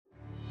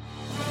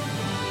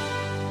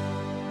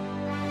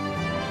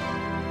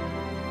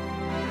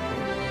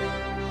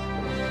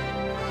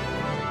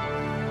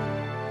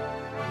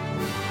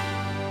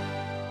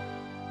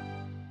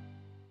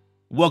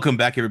Welcome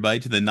back, everybody,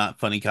 to the Not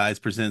Funny Guys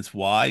Presents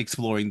Why,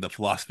 exploring the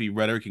philosophy,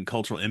 rhetoric, and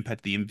cultural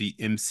impact of the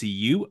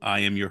MCU. I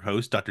am your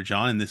host, Dr.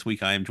 John, and this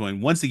week I am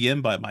joined once again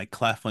by my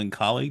Claflin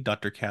colleague,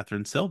 Dr.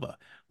 Catherine Silva.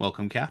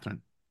 Welcome,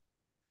 Catherine.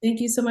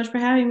 Thank you so much for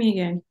having me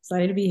again.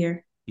 Excited to be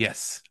here.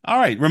 Yes. All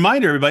right.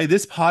 Reminder, everybody,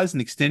 this pod is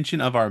an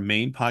extension of our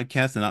main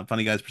podcast, the Not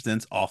Funny Guys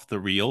Presents Off the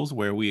Reels,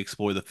 where we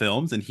explore the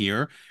films, and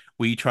here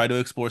we try to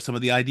explore some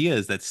of the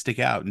ideas that stick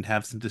out and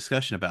have some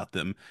discussion about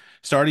them,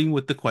 starting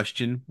with the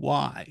question,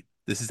 why?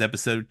 This is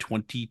episode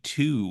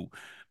 22,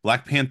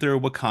 Black Panther,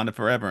 Wakanda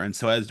Forever. And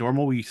so, as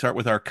normal, we start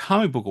with our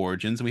comic book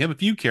origins, and we have a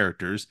few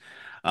characters,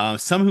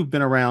 some who've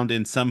been around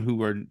and some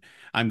who are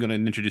I'm going to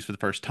introduce for the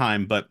first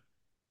time, but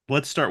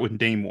let's start with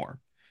Namor.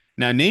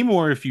 Now,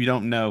 Namor, if you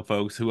don't know,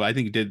 folks, who I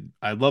think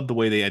I love the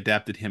way they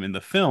adapted him in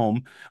the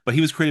film, but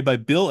he was created by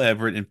Bill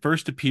Everett and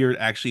first appeared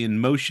actually in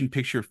Motion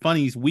Picture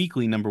Funnies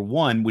Weekly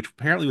 #1, which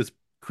apparently was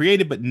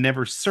created but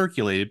never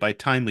circulated by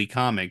Timely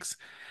Comics,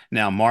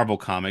 now Marvel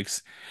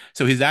Comics.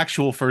 So his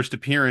actual first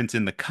appearance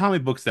in the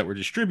comic books that were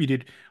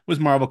distributed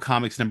was Marvel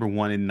Comics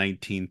 #1 in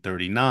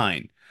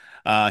 1939.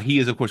 He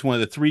is, of course, one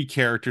of the three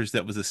characters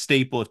that was a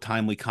staple of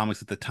Timely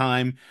Comics at the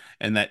time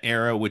and that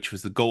era, which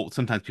was the gold.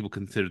 Sometimes people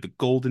consider the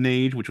Golden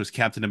Age, which was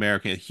Captain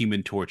America,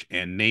 Human Torch,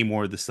 and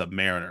Namor the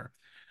Submariner.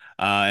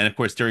 And of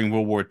course, during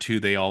World War II,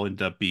 they all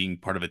ended up being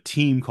part of a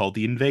team called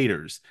the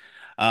Invaders.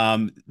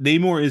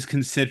 Namor is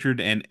considered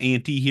an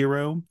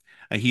anti-hero.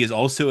 He is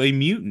also a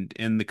mutant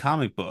in the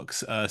comic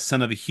books,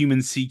 son of a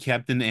human sea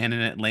captain and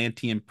an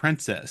Atlantean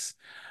princess.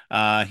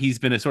 He's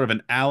been a sort of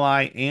an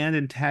ally and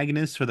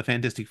antagonist for the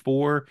Fantastic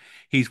Four.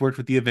 He's worked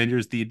with the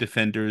Avengers, the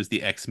Defenders,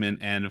 the X-Men,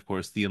 and of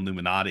course the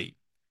Illuminati.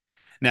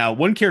 Now,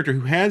 one character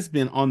who has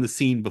been on the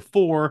scene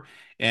before,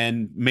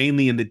 and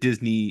mainly in the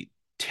Disney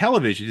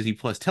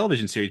Plus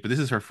television series, but this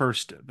is her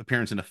first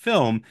appearance in a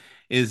film,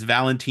 is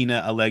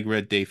Valentina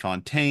Allegra de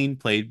Fontaine,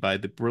 played by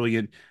the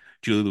brilliant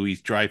Julie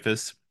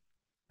Louis-Dreyfus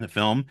in the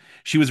film.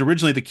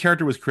 The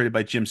character was created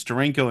by Jim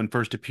Steranko and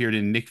first appeared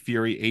in Nick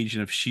Fury,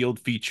 Agent of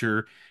S.H.I.E.L.D.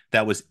 feature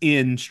that was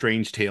in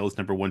Strange Tales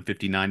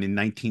 #159 in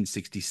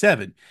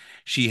 1967.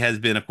 She has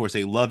been, of course,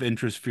 a love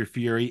interest for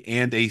Fury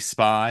and a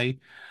spy.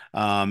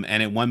 And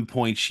at one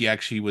point, she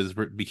actually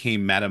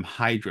became Madame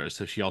Hydra,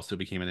 so she also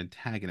became an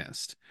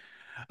antagonist.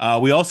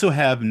 We also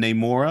have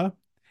Namora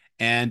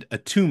and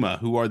Atuma,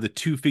 who are the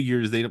two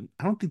figures. I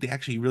don't think they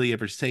actually really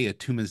ever say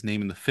Atuma's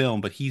name in the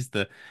film, but he's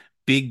the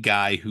big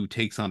guy who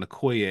takes on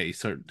Okoye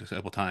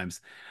several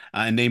times.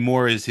 And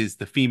Namora is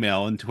the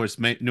female, and of course,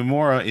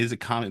 Namora is a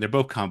comic. They're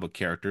both comic book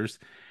characters.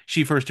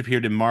 She first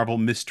appeared in Marvel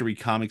Mystery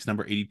Comics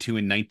 #82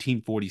 in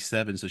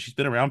 1947, so she's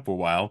been around for a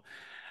while.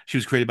 She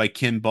was created by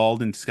Ken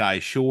Bald and Sky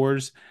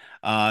Shores.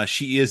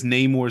 She is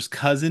Namor's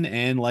cousin,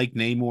 and like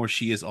Namor,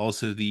 she is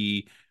also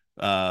the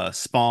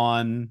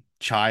spawn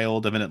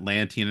child of an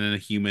Atlantean and a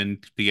human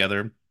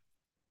together.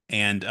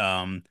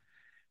 And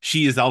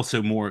she is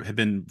also have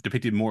been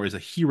depicted more as a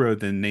hero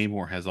than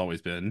Namor has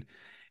always been.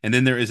 And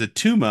then there is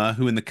Atuma,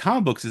 who in the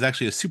comic books is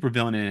actually a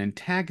supervillain and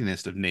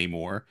antagonist of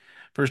Namor.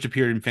 First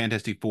appeared in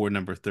Fantastic Four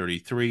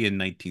 #33 in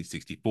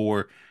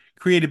 1964,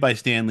 created by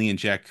Stan Lee and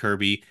Jack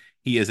Kirby.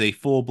 He is a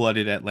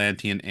full-blooded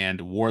Atlantean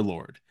and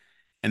warlord.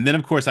 And then,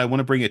 of course, I want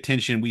to bring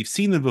attention. We've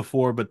seen them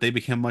before, but they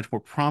become much more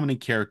prominent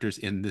characters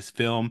in this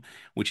film,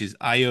 which is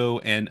Io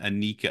and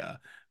Anika,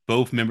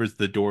 both members of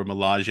the Dora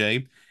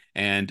Milaje.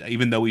 And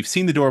even though we've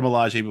seen the Dora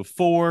Milaje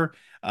before,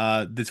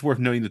 it's worth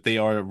noting that they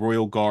are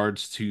royal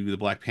guards to the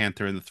Black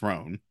Panther and the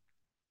throne.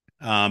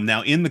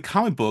 Now, in the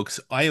comic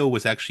books, Io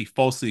was actually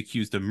falsely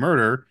accused of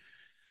murder,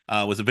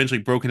 was eventually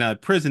broken out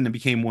of prison, and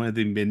became one of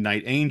the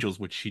Midnight Angels,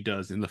 which she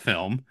does in the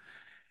film.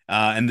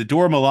 And the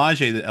Dora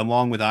Milaje,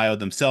 along with Io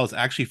themselves,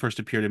 actually first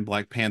appeared in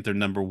Black Panther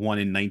 #1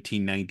 in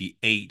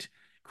 1998,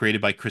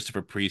 created by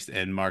Christopher Priest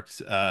and Mark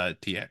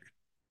Texeira.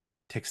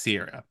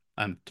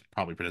 I'm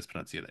probably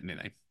mispronouncing that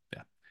name.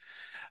 Yeah.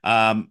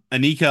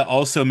 Anika,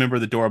 also a member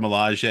of the Dora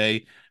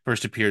Milaje,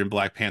 first appeared in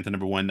Black Panther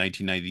 #1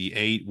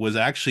 1998, was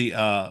actually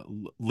a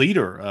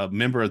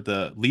member of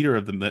the leader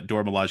of the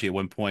Dora Milaje at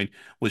one point,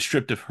 was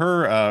stripped of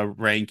her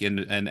rank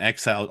and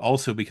exiled,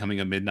 also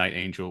becoming a Midnight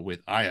Angel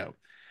with Io.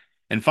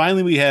 And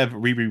finally, we have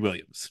Riri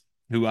Williams,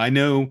 who I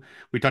know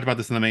we talked about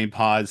this in the main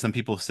pod. Some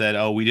people said,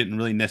 oh, we didn't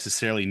really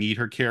necessarily need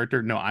her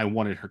character. No, I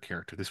wanted her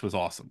character. This was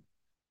awesome.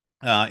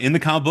 In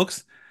the comic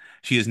books,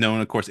 she is known,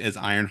 of course, as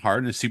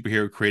Ironheart, a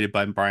superhero created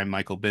by Brian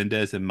Michael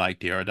Bendis and Mike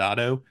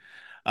Deodato.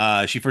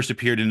 She first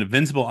appeared in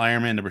Invincible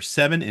Iron Man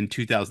 #7 in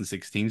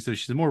 2016, so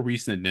she's a more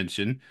recent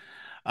addition.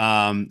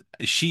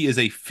 She is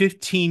a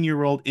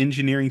 15-year-old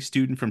engineering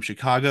student from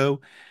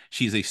Chicago.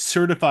 She's a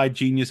certified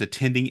genius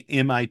attending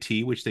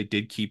MIT, which they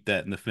did keep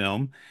that in the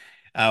film,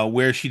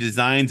 where she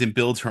designs and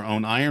builds her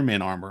own Iron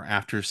Man armor.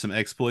 After some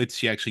exploits,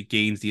 she actually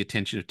gains the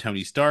attention of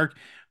Tony Stark.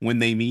 When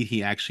they meet,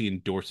 he actually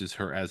endorses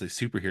her as a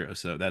superhero,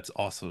 so that's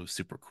also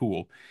super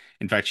cool.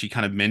 In fact, he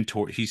kind of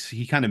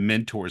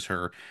mentors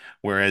her,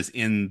 whereas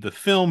in the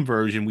film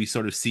version, we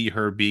sort of see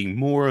her being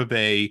more of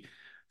a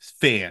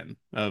fan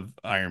of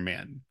Iron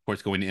Man, of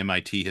course, going to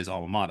MIT, his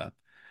alma mater.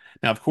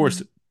 Now, of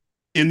course, Mhm.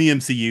 In the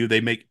MCU,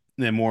 they make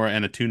Namor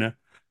and Atuna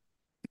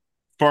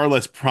far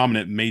less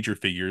prominent major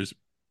figures.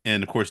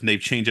 And of course, they've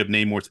changed up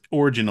Namor's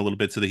origin a little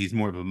bit so that he's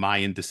more of a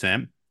Mayan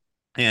descent.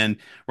 And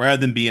rather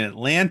than being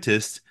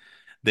Atlantis,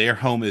 their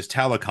home is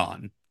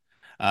Talokan,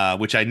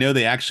 which I know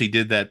they actually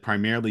did that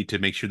primarily to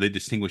make sure they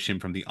distinguish him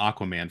from the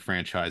Aquaman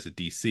franchise at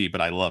DC,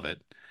 but I love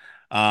it.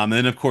 And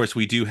then, of course,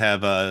 we do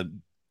have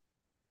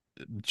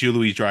Julie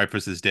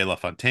Louis-Dreyfus as De La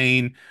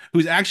Fontaine,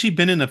 who's actually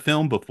been in a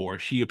film before.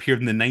 She appeared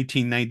in the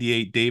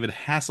 1998 David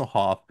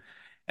Hasselhoff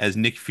as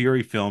Nick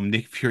Fury film,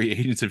 Nick Fury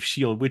Agents of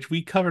S.H.I.E.L.D., which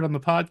we covered on the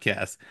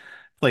podcast,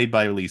 played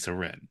by Lisa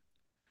Ren.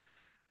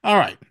 All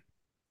right,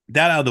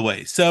 that out of the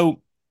way.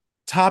 So,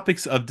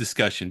 topics of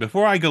discussion.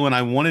 Before I go in,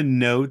 I want to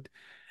note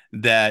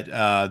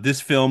that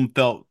this film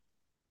felt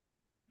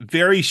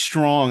very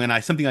strong,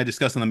 and something I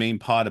discussed on the main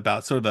pod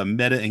about sort of a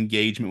meta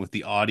engagement with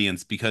the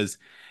audience because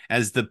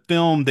as the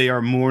film they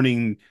are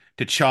mourning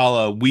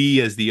T'Challa,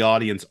 we as the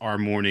audience are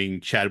mourning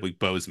Chadwick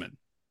Boseman,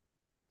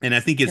 and I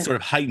think it Yeah. sort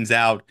of heightens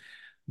out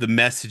the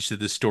message that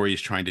the story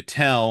is trying to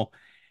tell.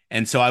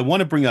 And so I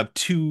want to bring up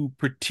two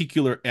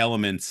particular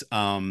elements,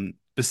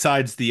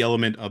 besides the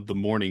element of the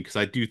mourning, because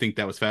I do think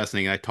that was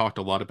fascinating. I talked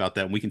a lot about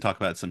that, and we can talk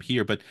about some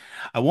here. But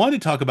I wanted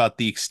to talk about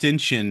the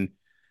extension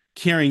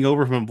carrying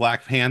over from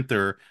Black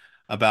Panther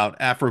about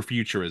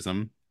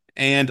Afrofuturism.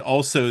 And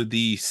also,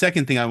 the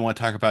second thing I want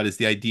to talk about is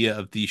the idea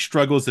of the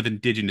struggles of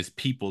indigenous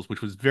peoples,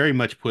 which was very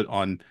much put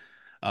on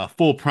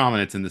full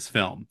prominence in this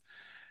film.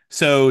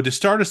 So, to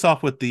start us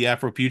off with the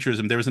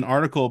Afrofuturism, there was an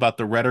article about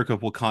the rhetoric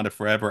of Wakanda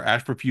Forever,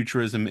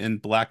 Afrofuturism in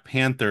Black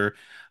Panther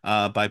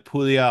by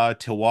Pulia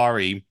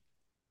Tewari.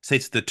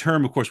 States the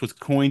term, of course, was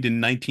coined in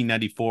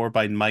 1994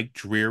 by Mike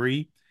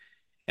Dreary,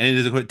 and it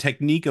is a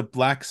technique of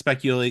Black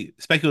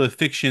speculative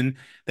fiction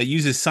that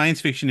uses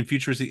science fiction and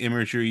futuristic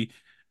imagery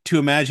to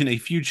imagine a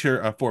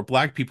future for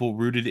Black people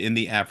rooted in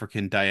the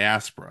African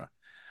diaspora.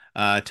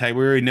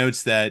 Tyreri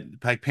notes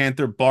that Black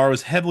Panther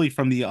borrows heavily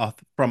from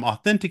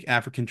authentic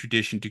African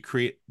tradition to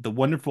create the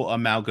wonderful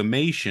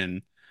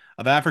amalgamation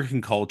of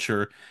African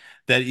culture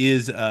that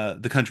is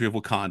the country of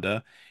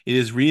Wakanda. It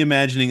is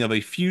reimagining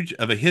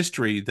of a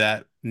history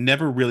that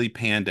never really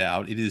panned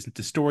out. It is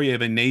the story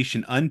of a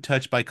nation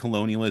untouched by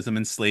colonialism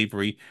and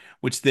slavery,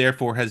 which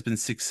therefore has been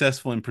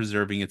successful in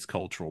preserving its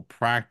cultural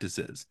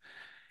practices.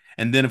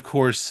 And then, of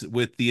course,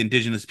 with the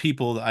indigenous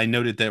people, I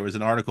noted there was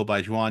an article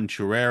by Juan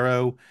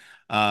Churero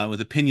with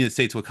opinion that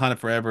states Wakanda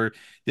Forever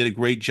did a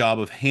great job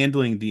of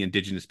handling the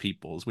indigenous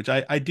peoples, which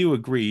I do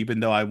agree, even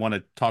though I want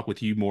to talk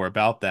with you more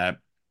about that.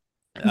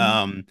 Mhm.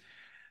 Um,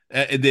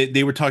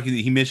 they were talking.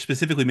 He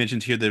specifically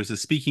mentioned here there's a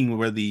speaking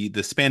where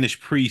the Spanish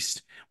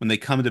priest, when they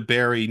come to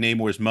bury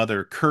Namor's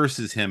mother,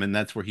 curses him, and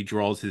that's where he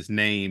draws his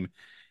name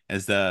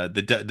as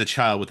the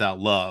child without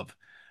love,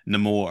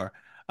 Namor.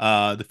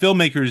 The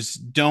filmmakers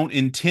don't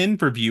intend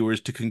for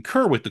viewers to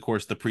concur with, of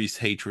course, the priest's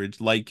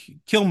hatred. Like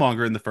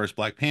Killmonger in the first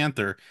Black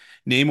Panther,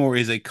 Namor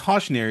is a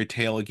cautionary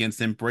tale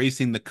against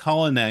embracing the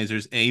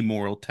colonizers'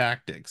 amoral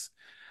tactics,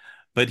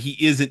 but he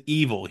isn't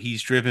evil.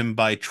 He's driven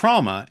by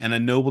trauma and a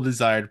noble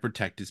desire to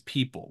protect his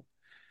people.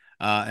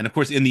 And of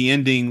course, in the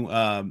ending,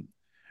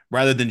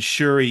 rather than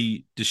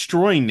Shuri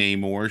destroying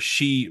Namor,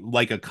 she,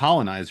 like a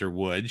colonizer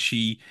would,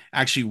 she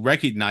actually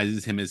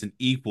recognizes him as an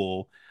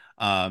equal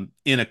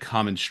in a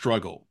common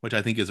struggle, which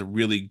I think is a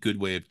really good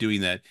way of doing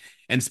that.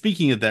 And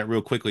speaking of that,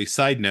 real quickly,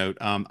 side note,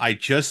 I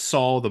just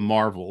saw The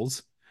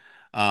Marvels.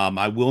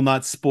 I will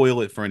not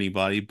spoil it for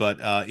anybody, but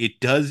it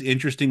does,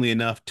 interestingly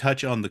enough,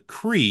 touch on the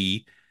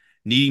Kree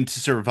needing to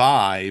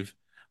survive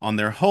on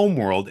their home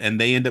world, and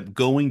they end up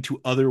going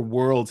to other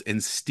worlds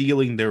and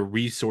stealing their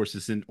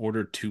resources in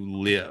order to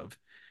live.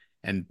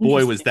 And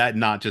boy, was Interesting. that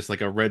not just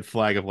like a red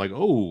flag of like,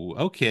 oh,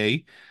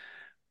 okay,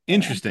 Yeah.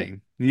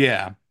 interesting.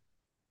 Yeah.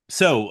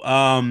 So,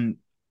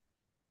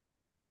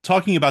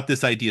 talking about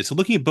this idea, so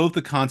looking at both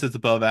the concepts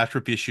above,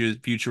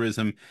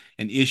 Afrofuturism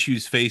and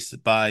issues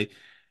faced by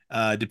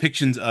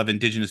depictions of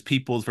indigenous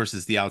peoples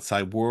versus the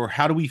outside world,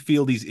 how do we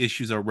feel these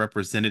issues are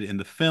represented in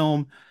the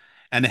film?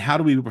 And how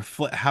do we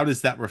reflect, how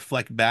does that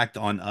reflect back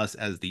on us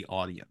as the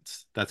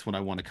audience? That's what I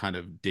want to kind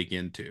of dig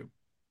into.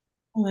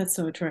 Oh, that's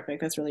so terrific.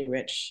 That's really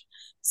rich.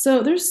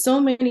 So there's so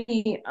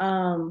many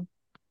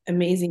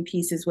amazing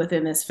pieces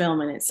within this film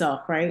in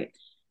itself, right?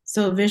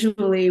 So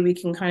visually, we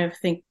can kind of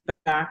think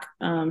back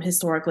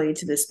historically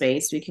to the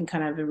space. We can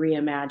kind of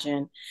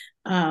reimagine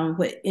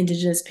what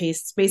indigenous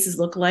spaces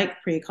look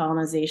like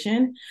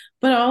pre-colonization,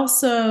 but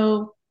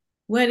also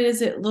what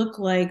does it look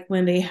like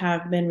when they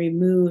have been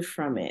removed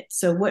from it?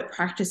 So what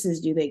practices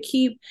do they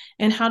keep,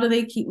 and how do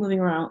they keep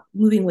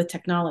moving with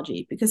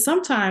technology? Because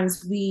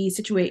sometimes we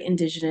situate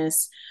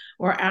indigenous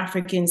or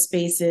African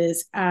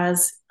spaces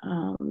as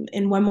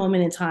in one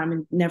moment in time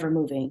and never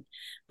moving.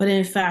 But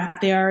in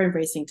fact, they are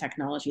embracing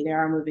technology. They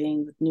are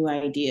moving with new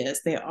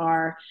ideas. They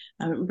are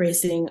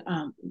embracing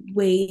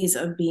ways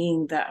of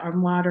being that are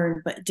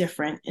modern but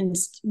different and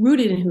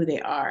rooted in who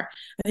they are.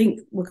 I think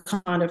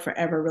Wakanda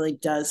Forever really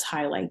does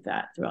highlight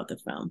that throughout the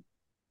film.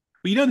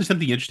 But you know, there's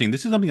something interesting.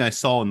 This is something I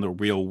saw in the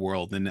real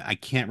world, and I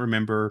can't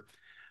remember.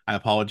 I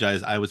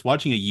apologize. I was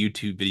watching a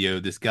YouTube video.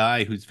 This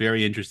guy who's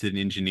very interested in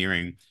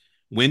engineering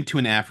went to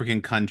an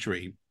African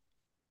country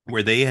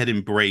where they had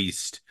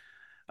embraced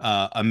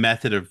a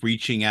method of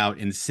reaching out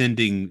and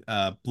sending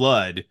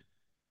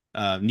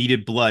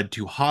needed blood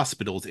to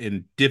hospitals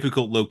in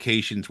difficult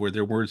locations where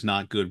there was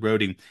not good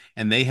roading.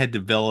 And they had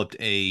developed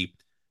a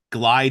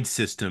glide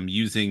system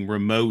using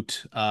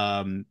remote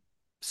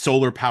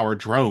solar power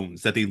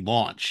drones that they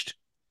launched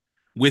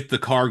with the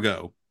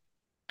cargo.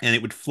 And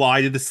it would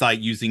fly to the site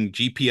using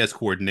GPS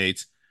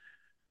coordinates,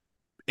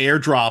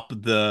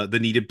 airdrop the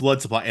needed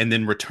blood supply, and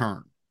then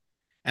return.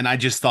 And I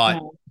just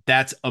thought Wow.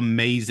 that's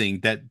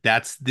amazing.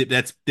 That's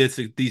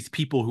these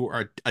people who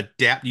are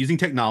adapt using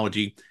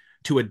technology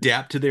to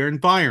adapt to their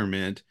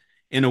environment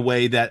in a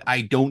way that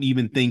I don't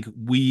even think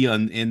we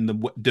in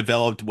the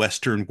developed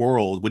Western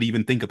world would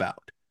even think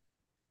about.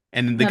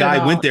 And the Not at guy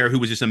went all. there who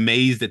was just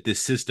amazed at this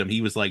system.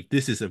 He was like,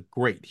 "This is a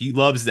great." He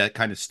loves that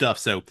kind of stuff,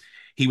 so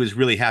he was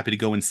really happy to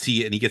go and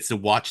see it, and he gets to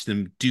watch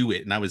them do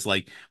it. And I was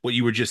like, what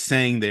you were just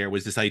saying there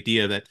was this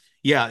idea that,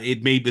 yeah,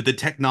 it made the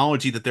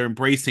technology that they're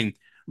embracing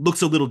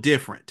looks a little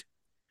different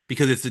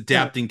because it's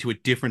Right. adapting to a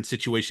different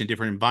situation,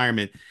 different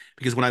environment.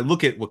 Because when I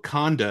look at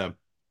Wakanda,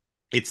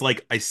 it's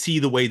like I see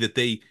the way that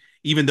they,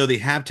 even though they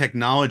have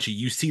technology,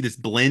 you see this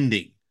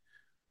blending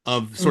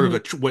of sort of Hmm.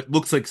 a what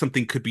looks like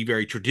something could be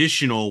very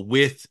traditional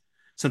with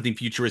something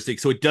futuristic.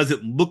 So it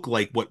doesn't look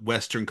like what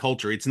Western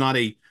culture. It's not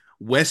a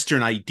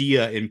Western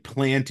idea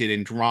implanted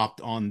and dropped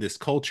on this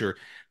culture.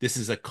 This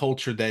is a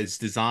culture that is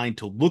designed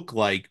to look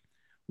like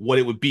what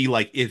it would be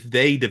like if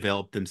they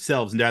developed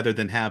themselves rather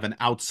than have an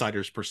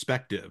outsider's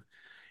perspective,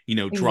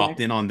 dropped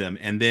Exactly. in on them.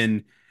 And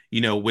then,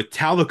 with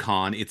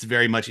Talokan, it's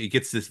very much, it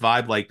gets this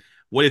vibe like,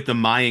 what if the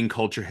Mayan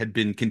culture had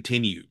been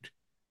continued?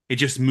 It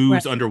just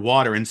Right. moves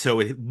underwater. And so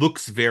it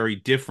looks very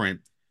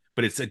different,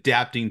 but it's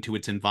adapting to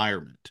its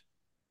environment.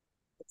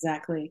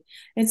 Exactly.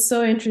 It's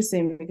so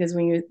interesting because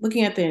when you're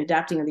looking at the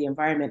adapting of the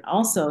environment,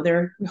 also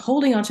they're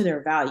holding on to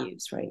their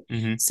values, right?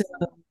 Hmm. So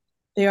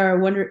they are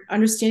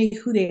understanding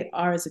who they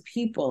are as a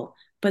people,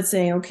 but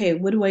saying, okay,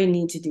 what do I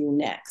need to do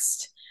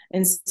next?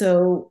 And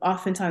so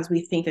oftentimes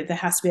we think that there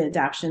has to be an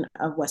adaptation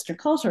of Western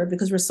culture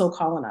because we're so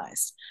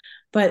colonized.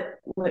 But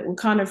what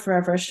Wakanda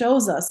Forever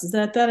shows us is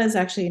that that is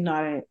actually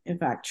not, in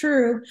fact,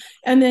 true.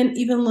 And then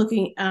even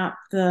looking at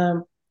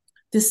the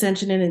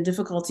dissension and the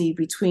difficulty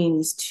between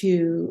these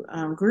two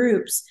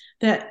groups,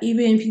 that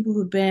even people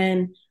who've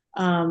been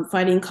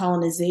fighting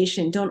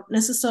colonization don't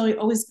necessarily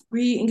always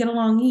agree and get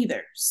along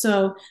either.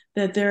 So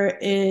that there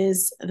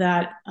is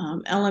that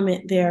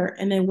element there.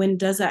 And then when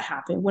does that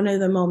happen? When are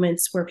the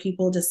moments where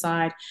people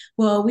decide,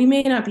 well, we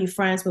may not be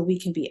friends, but we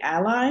can be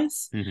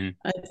allies? Hmm.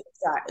 I think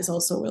that is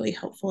also really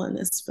helpful in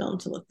this film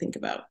to think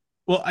about.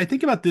 Well, I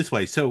think about this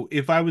way. So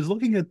if I was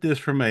looking at this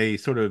from a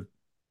sort of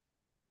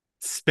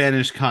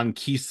Spanish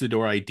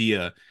conquistador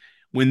idea,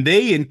 when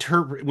they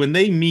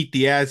meet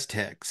the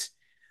Aztecs,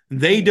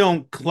 they Right,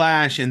 don't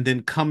clash and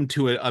then come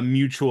to a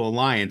mutual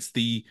alliance.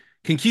 The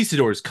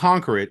conquistadors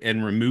conquer it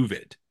and remove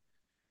it.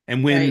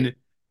 And right, when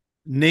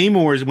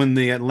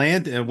the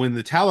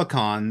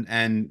Talokan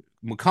and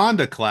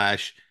Wakanda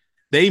clash,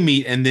 they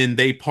meet and then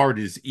they part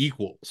as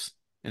equals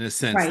in a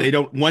sense. They right,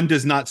 don't, one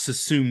does not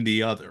subsume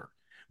the other,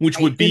 which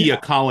right. would be a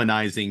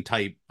colonizing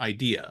type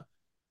idea.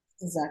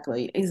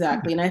 Exactly,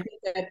 exactly. And I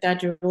think that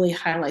that really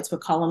highlights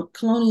what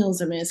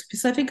colonialism is,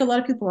 because I think a lot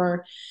of people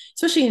are,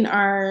 especially in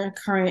our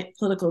current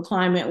political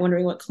climate,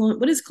 wondering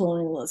what is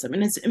colonialism,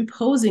 and it's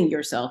imposing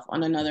yourself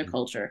on another Mhm.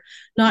 culture,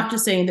 not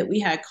just saying that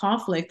we had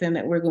conflict and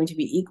that we're going to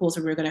be equals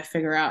and we're going to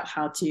figure out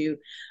how to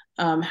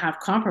have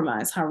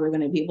compromise, how we're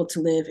going to be able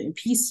to live in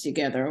peace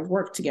together or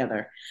work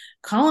together.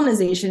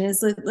 Colonization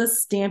is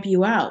let's stamp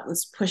you out,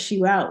 let's push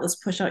you out, let's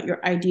push out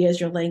your ideas,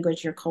 your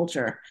language, your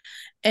culture,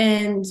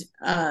 and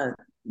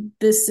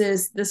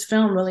this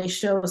film really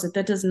shows that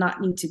that does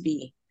not need to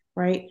be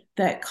right,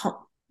 that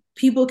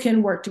people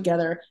can work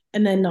together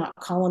and then not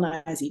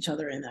colonize each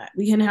other. In that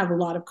we can have a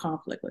lot of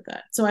conflict with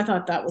that. So I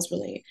thought that was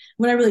really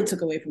what I really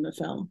took away from the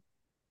film.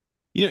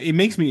 It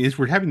makes me, as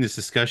we're having this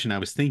discussion, I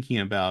was thinking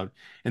about,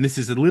 and this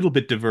is a little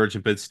bit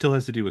divergent, but it still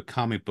has to do with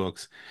comic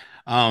books.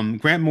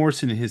 Grant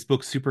Morrison, in his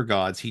book Super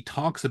Gods, he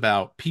talks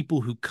about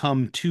people who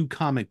come to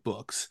comic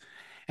books,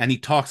 and he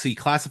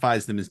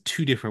classifies them as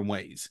two different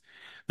ways.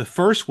 The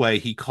first way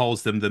he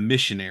calls them the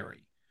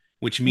missionary,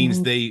 which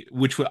means Mm-hmm.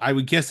 I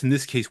would guess in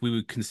this case we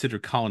would consider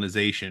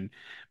colonization,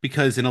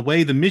 because in a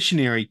way the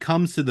missionary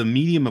comes to the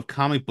medium of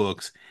comic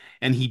books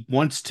and he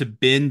wants to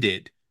bend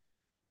it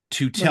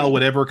to tell Right.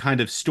 whatever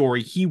kind of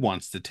story he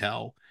wants to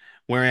tell.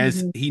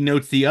 Whereas Mm-hmm. he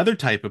notes the other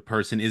type of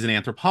person is an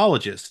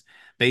anthropologist.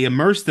 They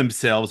immerse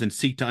themselves and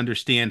seek to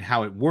understand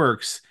how it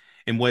works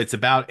and what it's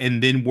about,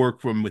 and then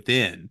work from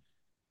within.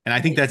 And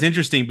I think Right. that's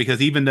interesting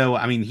because even though,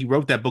 I mean, he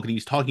wrote that book and he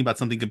was talking about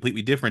something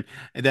completely different,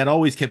 and that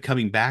always kept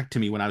coming back to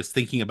me when I was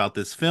thinking about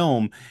this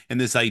film and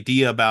this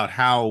idea about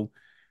how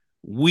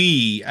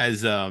we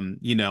as an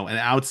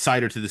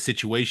outsider to the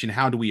situation,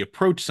 how do we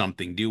approach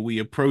something? Do we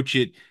approach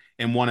it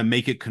and want to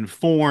make it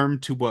conform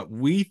to what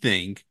we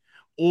think,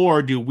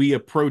 or do we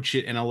approach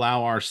it and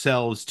allow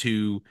ourselves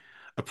to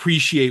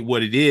appreciate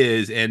what it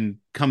is and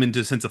come into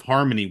a sense of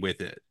harmony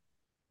with it,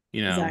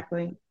 you know?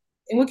 Exactly.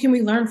 And what can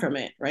we learn from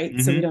it, right?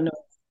 So we Hmm. don't know,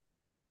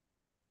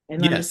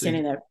 and Yes.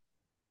 understanding that.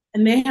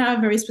 And they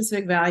have very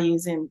specific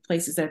values in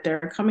places that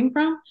they're coming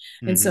from.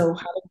 And Hmm. so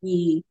how do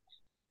we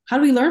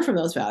learn from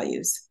those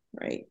values,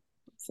 right?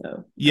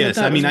 So I Yes,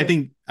 thought I it was mean, I really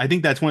think I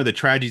think that's one of the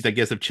tragedies, I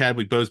guess, of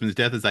Chadwick Boseman's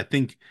death is I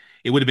think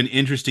it would have been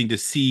interesting to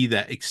see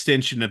that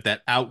extension of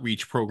that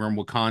outreach program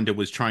Wakanda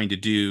was trying to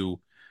do,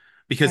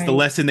 because the right.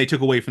 lesson they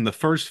took away from the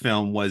first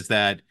film was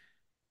that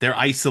their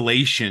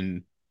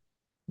isolation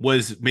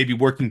was maybe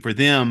working for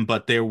them,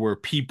 but there were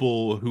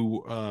people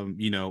who,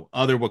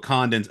 other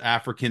Wakandans,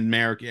 African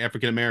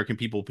American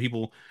people,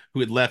 people who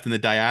had left in the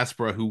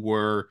diaspora who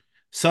were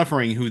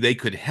suffering, who they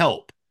could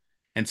help,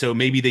 and so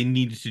maybe they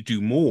needed to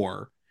do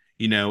more,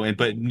 and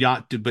but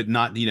not,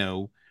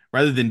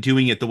 rather than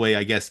doing it the way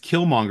I guess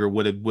Killmonger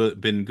would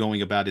have been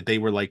going about it, they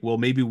were like, well,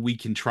 maybe we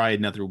can try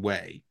another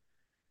way,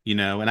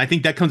 and I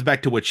think that comes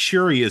back to what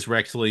Shuri is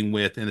wrestling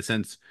with in a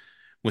sense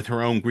with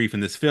her own grief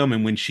in this film,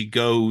 and when she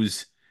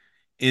goes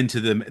into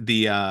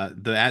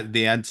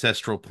the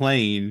ancestral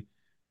plane,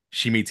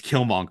 she meets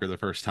Killmonger the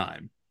first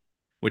time,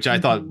 which I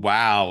thought, Mm-hmm.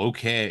 wow,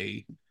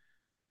 okay,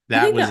 I that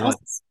think was that like, also,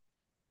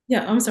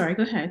 yeah, I'm sorry,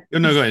 go ahead. oh,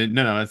 no, go ahead,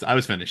 no, no, I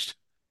was finished.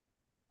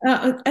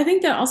 I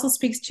think that also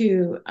speaks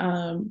to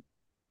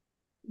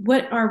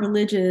what are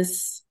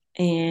religious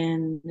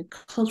and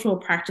cultural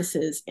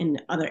practices in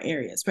other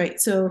areas, right?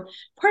 So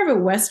part of a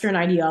Western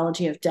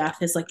ideology of death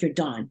is like you're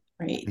done,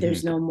 right? Hmm.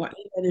 There's no more,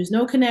 there's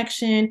no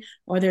connection,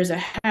 or there's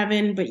a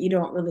heaven, but you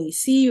don't really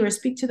see or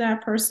speak to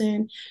that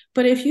person.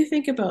 But if you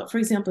think about, for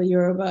example,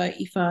 Yoruba,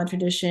 Ifa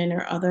tradition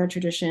or other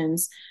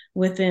traditions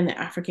within the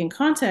African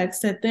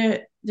context, that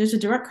there's a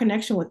direct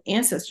connection with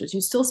ancestors. You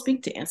still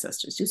speak to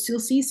ancestors, you still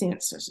see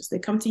ancestors. They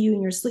come to you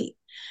in your sleep.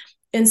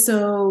 And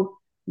so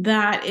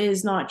that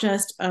is not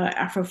just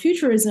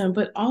Afrofuturism,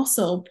 but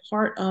also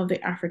part of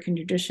the African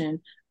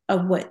tradition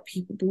of what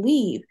people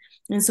believe.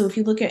 And so if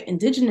you look at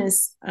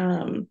indigenous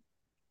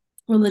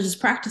religious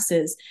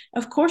practices,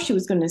 of course she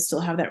was going to still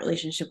have that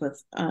relationship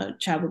with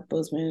Chadwick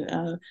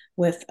Boseman,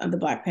 with the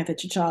Black Panther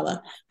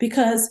T'Challa,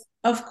 because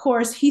of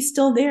course he's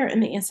still there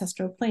in the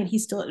ancestral plane.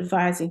 He's still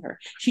advising her.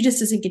 She just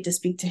doesn't get to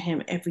speak to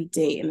him every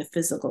day in the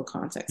physical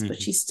context, but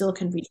Hmm. she still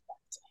can reach out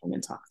to him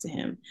and talk to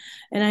him.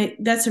 And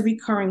that's a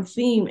recurring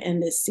theme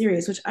in this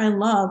series, which I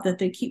love that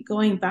they keep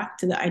going back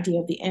to the idea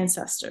of the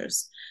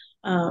ancestors.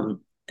 That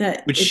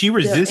But it's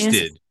their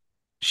ancestors.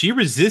 she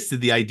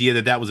resisted the idea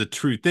that that was a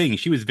true thing.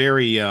 She was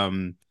very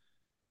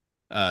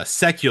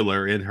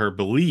secular in her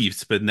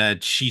beliefs, but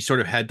that she sort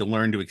of had to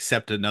learn to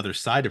accept another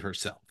side of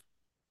herself.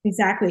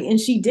 Exactly. And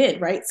she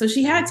did, right? So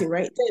she had Mhm. to,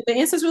 right? The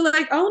ancestors were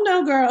like, oh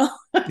no, girl,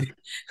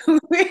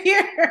 we're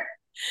here.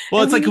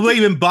 Well, And it's we like need to,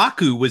 William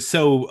Baku was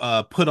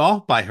so put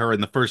off by her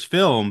in the first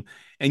film,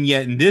 and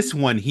yet in this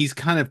one, he's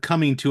kind of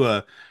coming to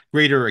a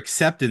greater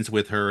acceptance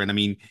with her. And I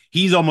mean,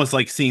 he's almost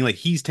like seeing like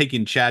he's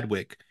taken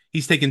Chadwick,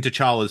 he's taken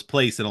T'Challa's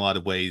place in a lot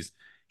of ways.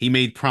 He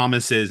made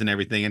promises and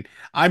everything. And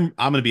I'm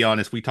gonna be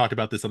honest, we talked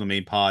about this on the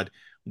main pod.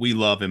 We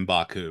love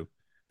M'Baku.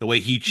 The way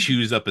he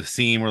chews up a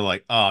scene, we're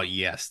like, oh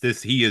yes,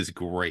 this he is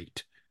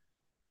great.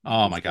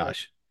 Oh he's my great.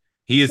 gosh.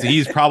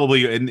 He's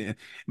probably and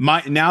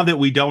my now that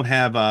we don't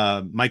have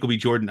Michael B.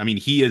 Jordan, I mean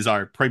he is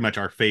our pretty much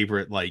our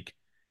favorite like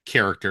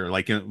character.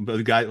 Like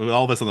the guy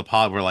all of us on the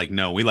pod were like,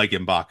 no, we like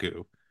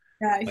M'Baku.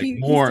 Yeah, Like he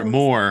more, still is.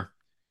 more.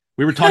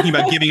 We were talking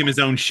about giving him his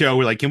own show.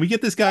 We're like, can we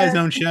get this guy his Yes.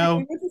 own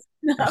show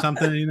or No,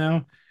 something,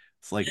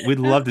 It's like we'd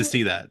love to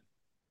see absolutely. that.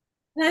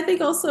 And I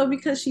think also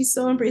because she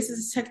so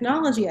embraces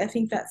technology, I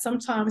think that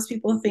sometimes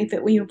people think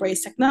that when you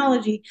embrace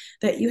technology,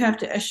 that you have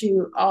to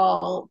eschew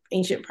all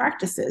ancient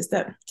practices.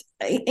 That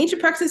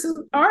ancient practices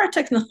are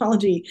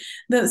technology.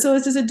 So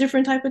it's just a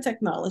different type of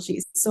technology.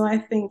 So I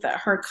think that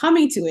her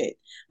coming to it,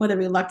 whether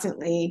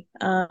reluctantly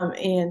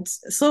and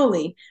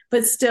slowly,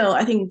 but still,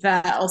 I think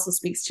that also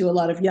speaks to a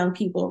lot of young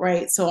people,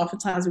 right? So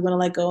oftentimes we want to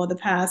let go of the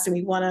past and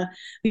we want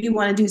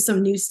to do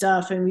some new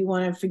stuff and we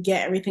want to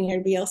forget everything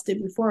everybody else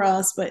did before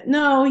us. But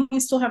no, you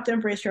still have to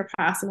embrace your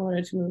past in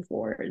order to move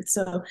forward.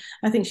 So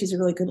I think she's a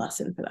really good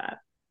lesson for that.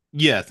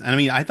 Yes. And I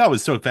mean, I thought it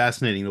was so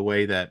fascinating the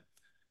way that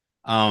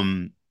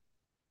um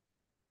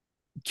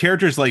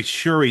characters like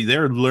Shuri,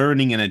 they're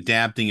learning and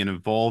adapting and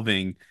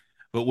evolving.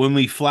 But when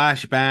we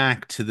flash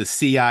back to the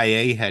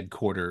CIA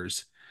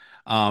headquarters,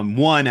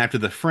 one after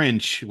the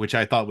French, which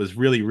I thought was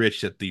really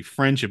rich, that the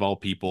French of all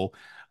people,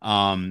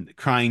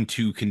 trying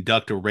to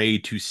conduct a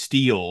raid to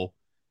steal.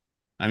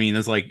 I mean,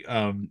 it's like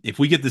if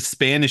we get the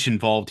Spanish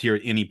involved here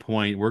at any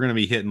point, we're going to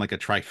be hitting like a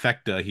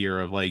trifecta here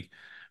of like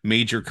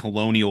major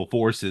colonial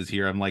forces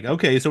here. I'm like,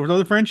 okay, so we're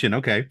the French in,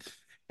 okay.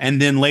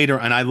 And then later,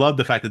 and I love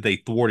the fact that they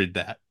thwarted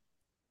that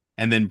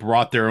and then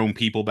brought their own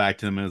people back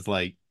to them and was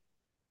like,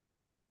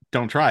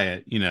 don't try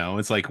it.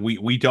 It's like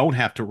we don't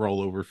have to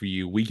roll over for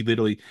you. We could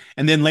literally,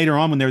 and then later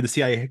on when they're at the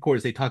CIA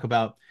headquarters, they talk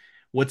about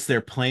what's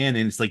their plan,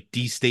 and it's like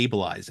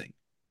destabilizing.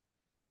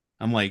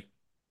 I'm like,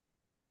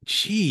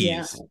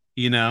 Yeah. geez,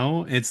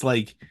 it's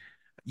like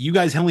you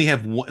guys only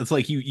have one. It's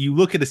like you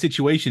look at a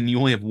situation and you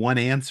only have one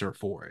answer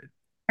for it.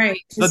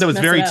 Right. I thought that Just was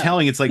mess it very up.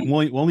 telling. It's like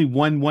only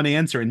one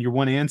answer, and your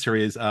one answer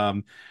is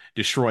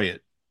destroy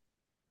it.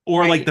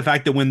 Or like the Right.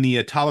 fact that when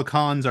the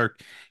Talakans are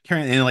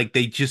carrying and like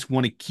they just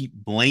want to keep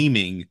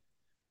blaming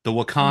the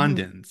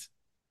Hmm. Wakandans.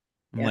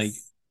 I'm like,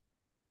 Yes.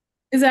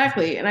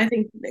 Exactly. And I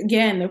think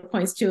again it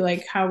points to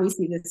like how we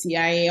see the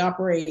CIA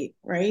operate,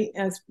 right?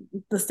 As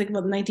let's think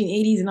about the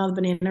 1980s and all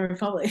the Banana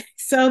Republic.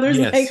 So there's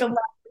like yes, a lot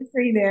of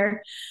history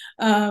there.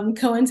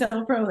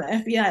 COINTELPRO, the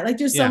FBI, like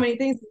there's so yeah, many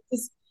things.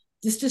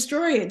 Just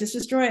destroy it. Just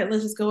destroy it.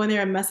 Let's just go in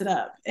there and mess it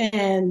up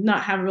and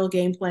not have a real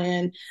game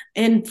plan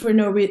and for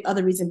no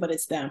other reason but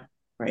it's them,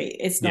 right?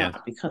 It's yeah.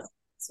 not because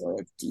sort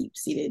of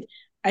deep-seated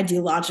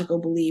ideological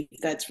belief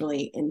that's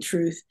really in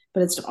truth,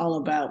 but it's all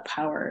about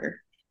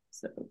power.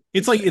 So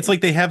It's destroy.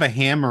 like they have a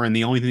hammer and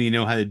the only thing they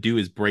know how to do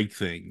is break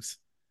things.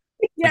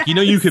 Like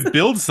you Yes. could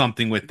build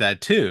something with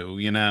that too.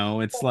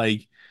 It's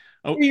like,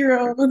 oh, Your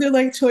own, they're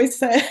like choice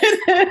set.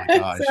 oh my So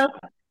gosh.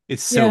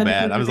 It's so yeah, no,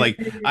 bad. I was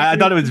like, I I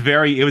thought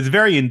agree. it was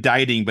very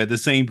indicting, but at the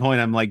same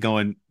point, I'm like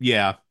going,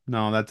 yeah,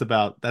 no, that's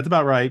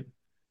about right.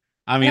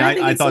 I mean, And I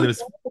think I it's thought it so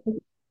was,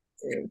 bold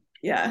too.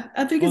 Yeah,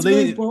 I think well, it's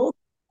really they, bold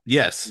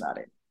yes. about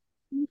it.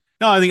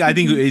 No,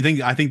 Mhm.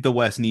 I think the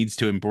West needs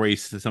to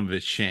embrace some of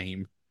its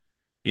shame,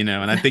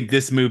 and I think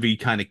this movie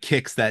kind of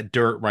kicks that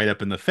dirt right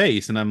up in the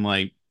face. And I'm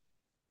like,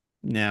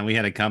 yeah, we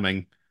had it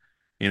coming,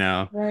 you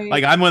know. Right.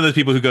 Like I'm one of those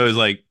people who goes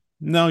like,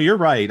 no, you're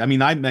right. I mean,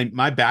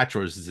 my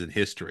bachelor's is in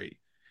history.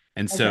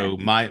 And Okay. so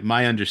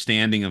my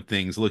understanding of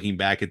things, looking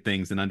back at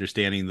things and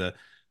understanding the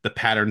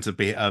patterns of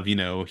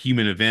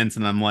human events,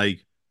 and I'm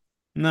like,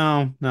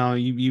 no, no,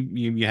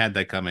 you had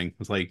that coming.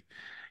 It's like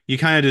you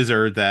kind of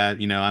deserve that,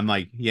 I'm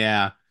like,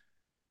 yeah,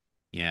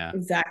 yeah,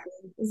 Exactly.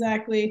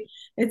 Exactly.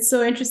 It's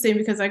so interesting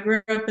because I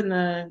grew up in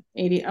the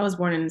 80s. I was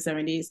born in the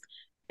 70s.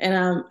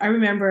 And I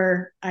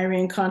remember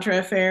Iran Contra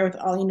affair with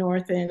Ollie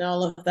North and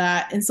all of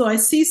that. And so I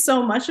see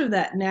so much of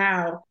that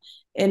now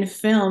in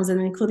films and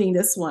including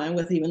this one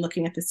with even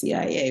looking at the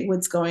CIA,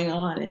 what's going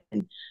on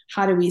and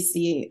how do we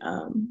see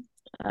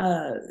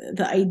uh,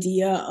 the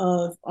idea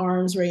of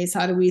arms race?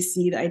 How do we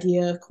see the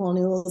idea of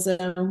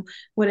colonialism?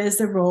 What is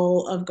the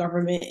role of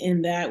government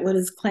in that? What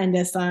is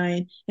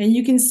clandestine? And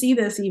you can see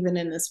this even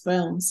in this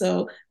film.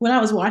 So when I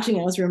was watching,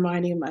 I was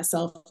reminding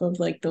myself of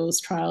like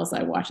those trials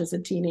I watched as a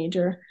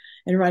teenager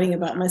and writing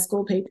about my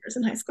school papers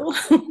in high school.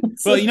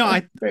 Well, So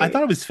I great.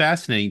 thought it was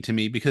fascinating to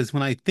me because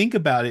when I think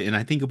about it and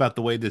I think about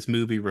the way this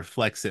movie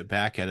reflects it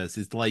back at us,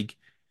 it's like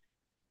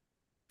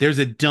there's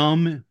a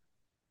dumb,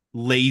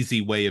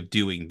 lazy way of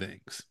doing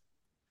things,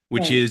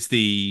 which Right. is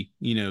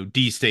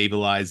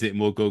destabilize it and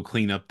we'll go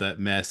clean up that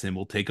mess and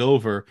we'll take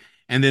over.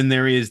 And then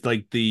there is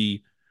like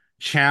the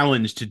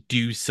challenge to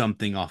do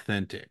something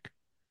authentic,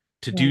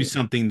 to do Right.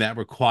 something that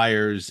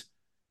requires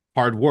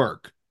hard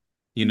work,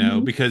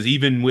 Mm-hmm. because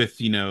even with,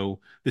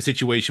 the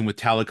situation with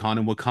Talokan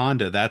and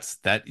Wakanda,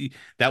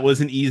 that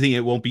wasn't easy.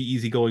 It won't be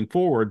easy going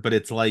forward, but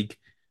it's like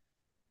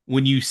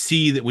when you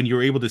see that when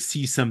you're able to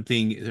see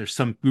something, there's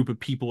some group of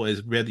people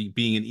as really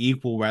being an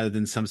equal rather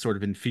than some sort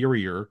of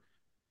inferior,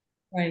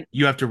 Right.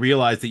 you have to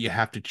realize that you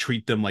have to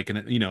treat them like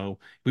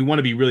we want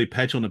to be really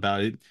petulant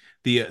about it.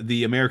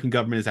 The American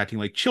government is acting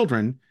like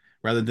children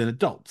rather than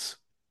adults,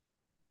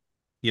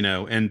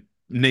 and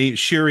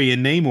Shuri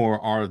and Namor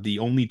are the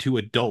only two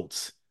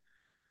adults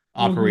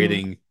Mm-hmm.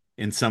 operating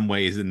in some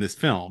ways in this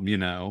film,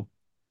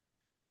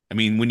 I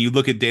mean, when you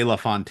look at De La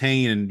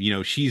Fontaine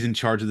and, she's in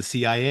charge of the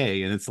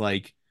CIA and it's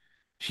like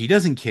she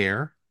doesn't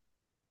care.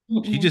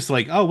 She Mm-hmm. just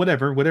like, oh,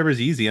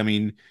 whatever's easy. I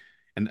mean,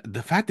 and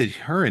the fact that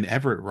her and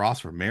Everett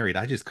Ross were married,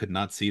 I just could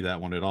not see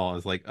that one at all. I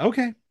was like,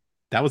 okay,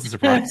 that was a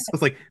surprise. I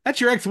was like,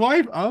 that's your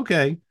ex-wife?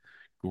 Okay,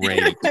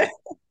 great.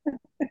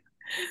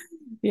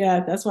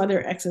 Yeah, that's why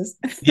they're exes.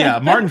 Yeah,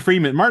 Martin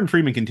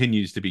Freeman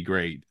continues to be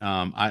great.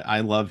 I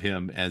love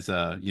him as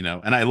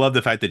and I love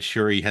the fact that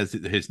Shuri has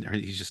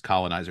he's just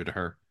colonizer to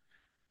her.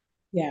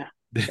 Yeah,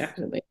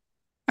 definitely.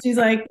 She's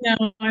like, no,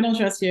 I don't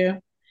trust you.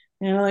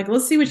 And I'm like,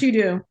 let's see what you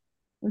do.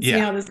 Let's see Yeah.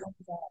 how this goes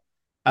out.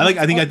 I That's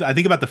think all. I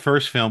think about the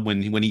first film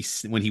when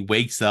he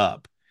wakes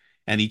up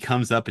and he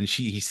comes up and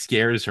he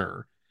scares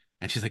her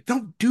and she's like,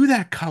 "Don't do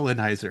that,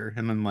 colonizer."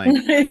 And I'm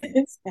like,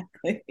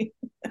 Exactly.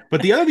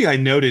 but the other thing I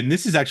noted, and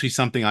this is actually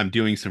something I'm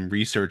doing some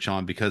research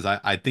on because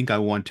I think I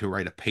want to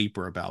write a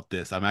paper about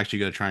this. I'm actually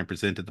going to try and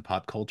present at the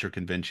pop culture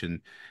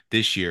convention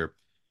this year.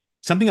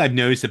 Something I've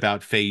noticed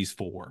about Phase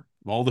Four,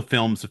 all the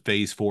films of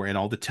Phase Four, and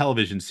all the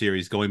television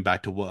series going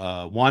back to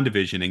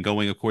WandaVision and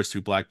going, of course,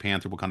 through Black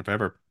Panther, Wakanda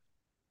Forever.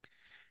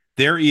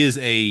 There is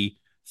a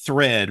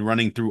thread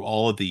running through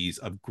all of these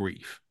of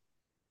grief,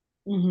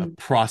 of Hmm.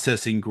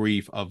 processing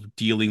grief, of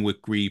dealing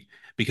with grief,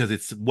 because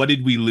it's what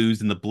did we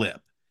lose in the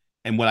blip?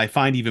 And what I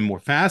find even more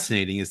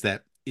fascinating is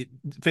that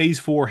Phase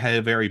Four had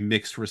a very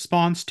mixed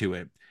response to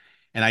it.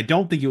 And I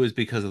don't think it was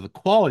because of the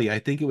quality. I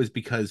think it was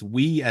because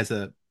we, as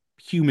a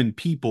human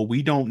people,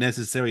 we don't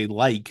necessarily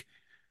like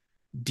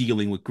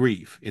dealing with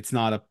grief. It's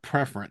not a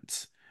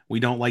preference. We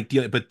don't like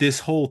dealing. But this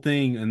whole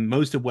thing and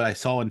most of what I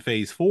saw in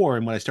phase four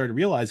and what I started to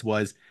realize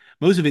was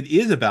most of it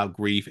is about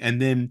grief.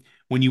 And then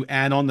when you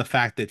add on the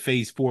fact that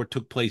phase four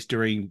took place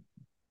during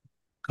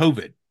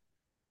COVID,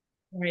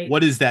 Right. what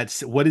does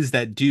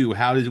that do?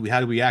 How do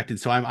we act? And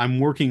so I'm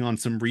working on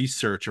some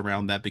research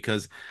around that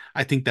because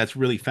I think that's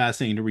really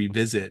fascinating to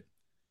revisit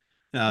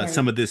some Right.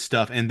 of this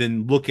stuff and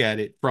then look at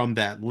it from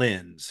that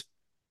lens.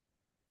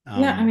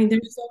 Yeah, I Um, mean,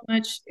 there's so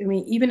much. I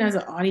mean, even as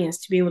an audience,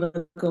 to be able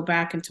to go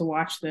back and to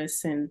watch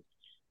this, and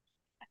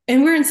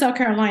we're in South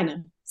Carolina,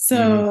 mhm.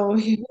 so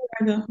we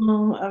are the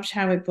home of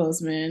Chadwick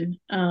Boseman.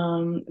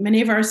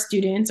 Many of our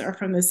students are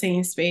from the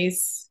same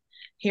space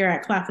here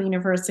at Claflin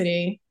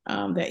University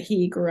that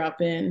he grew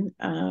up in.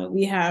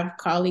 We have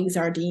colleagues.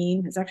 Our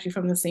dean is actually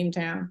from the same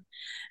town,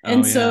 Oh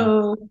and yeah.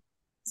 so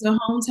it's a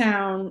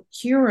hometown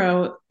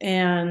hero,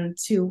 and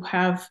to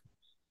have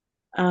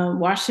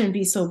watch him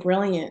be so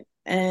brilliant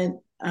and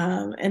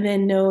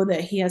then know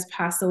that he has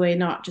passed away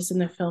not just in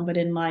the film but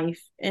in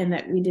life, and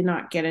that we did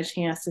not get a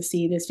chance to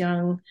see this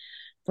young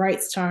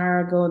bright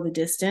star go the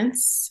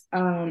distance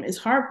is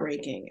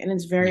heartbreaking, and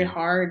it's very Yeah.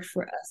 hard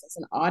for us as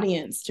an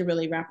audience to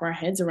really wrap our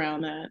heads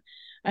around that.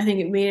 I think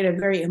it made it a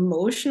very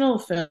emotional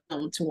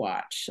film to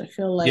watch. I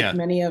feel like Yeah.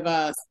 many of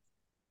us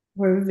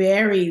were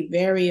very,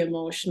 very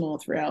emotional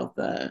throughout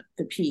the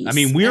I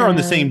mean, piece. we're on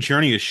the same And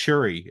journey as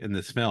Shuri in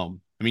this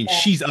film. I mean, yeah,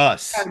 she's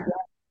us.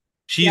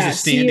 She's a yeah, she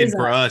stand-in is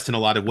for us in a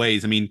lot of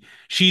ways. I mean,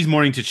 she's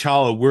mourning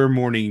T'Challa, we're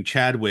mourning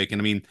Chadwick,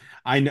 and I mean,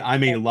 I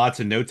made lots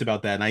of notes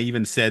about that, and I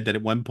even said that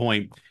at one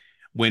point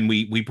when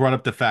we brought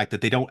up the fact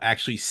that they don't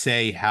actually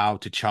say how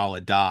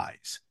T'Challa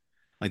dies,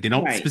 like they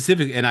don't right.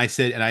 specific. And I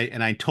said,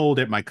 and I told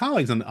it my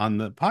colleagues on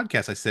the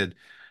podcast, I said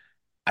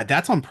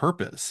that's on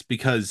purpose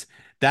because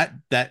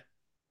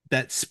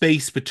that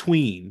space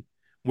between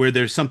where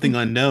there's something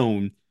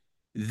unknown,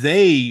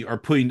 they are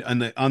putting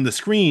on the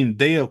screen,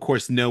 they of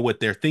course know what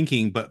they're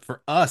thinking, but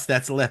for us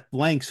that's left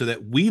blank so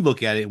that we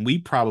look at it and we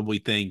probably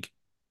think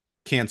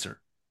cancer,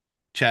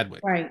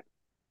 Chadwick. Right,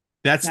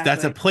 That's a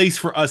exactly. place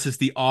for us as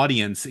the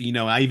audience.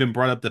 I even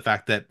brought up the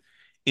fact that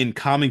in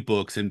comic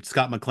books, and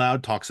Scott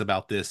McCloud talks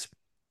about this,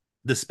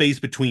 the space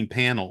between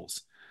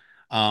panels,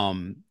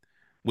 um,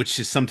 which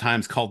is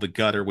sometimes called the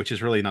gutter, which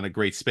is really not a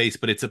great space,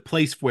 but it's a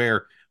place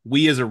where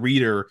we as a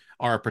reader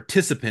are a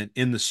participant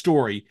in the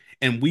story,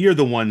 and we are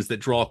the ones that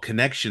draw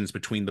connections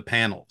between the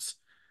panels.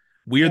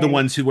 We are the Right.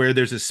 ones who, where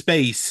there's a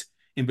space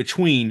in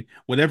between,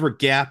 whatever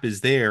gap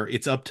is there,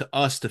 it's up to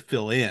us to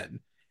fill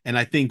in. And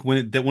I think one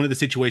of the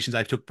situations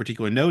I took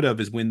particular note of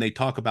is when they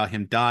talk about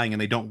him dying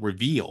and they don't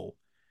reveal.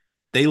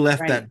 They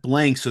left Right. that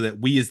blank so that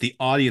we as the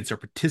audience are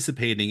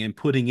participating and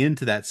putting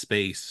into that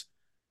space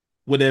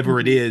whatever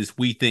it Hmm. is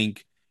we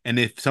think. And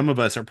if some of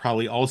us are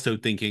probably also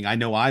thinking, I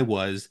know I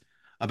was,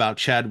 about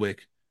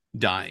Chadwick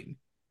dying,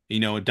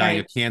 dying of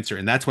Right. cancer.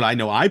 And that's what I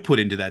know I put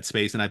into that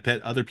space. And I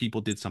bet other people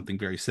did something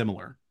very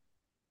similar.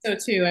 So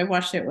too, I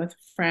watched it with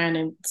a friend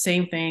and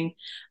same thing.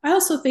 I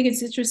also think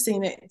it's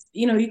interesting that,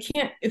 you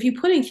can't, if you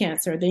put in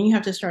cancer, then you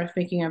have to start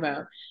thinking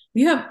about,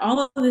 you have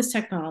all of this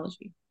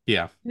technology,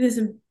 Yeah. this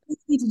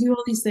ability to do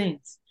all these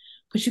things,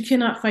 but you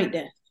cannot fight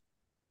death,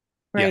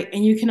 Yeah. right?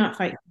 And you cannot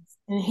fight.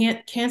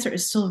 And cancer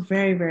is still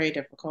very, very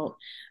difficult.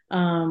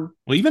 Um,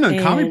 Well, even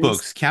in comic and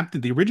books,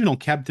 the original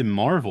Captain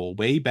Marvel,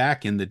 way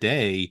back in the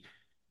day,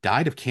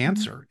 died of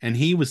cancer, and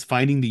he was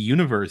fighting the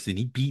universe, and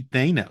he beat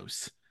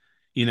Thanos.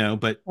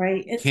 But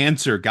right, and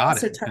cancer got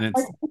cancer him, touch and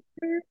like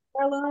it's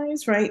our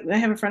lives, right? I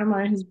have a friend of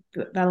mine who's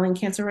battling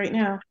cancer right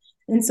now,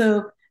 and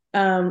so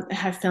I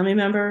have family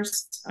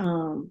members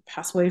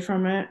pass away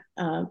from it,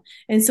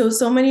 and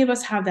so many of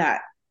us have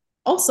that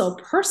also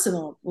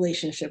personal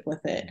relationship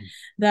with it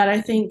that I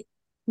think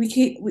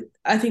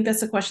I think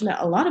that's a question that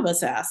a lot of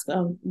us ask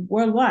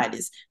worldwide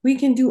is we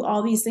can do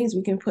all these things.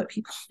 We can put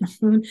people on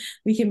the moon.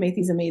 We can make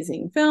these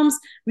amazing films.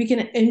 We can,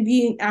 and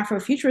being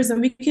Afrofuturism,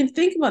 we can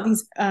think about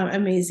these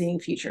amazing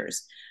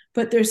futures,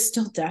 but there's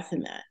still death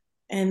in that.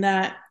 And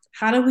that,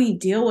 how do we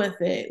deal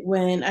with it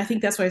when, I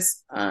think that's why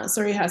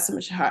Suri has so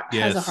much, has a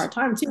yes. hard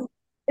time too,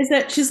 is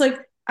that she's like,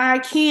 I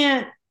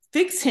can't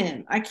fix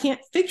him. I can't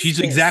fix She's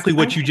this. exactly I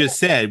what you just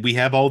said. We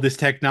have all this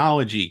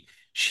technology.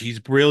 She's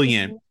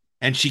brilliant, can't.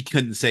 and she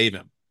couldn't save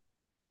him.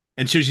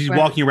 And so she's Right.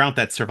 walking around with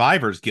that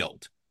survivor's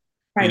guilt.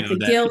 Right. The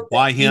That guilt, the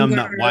why him, anger.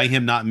 not why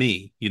him, not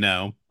me.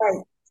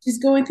 Right. She's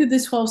going through the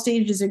 12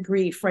 stages of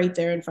grief right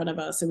there in front of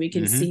us, and we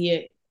can Hmm. see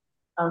it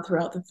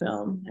throughout the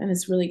film. And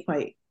it's really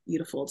quite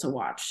beautiful to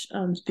watch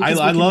I because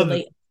we I can love.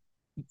 relate.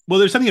 Well,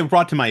 there's something that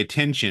brought to my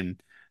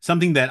attention,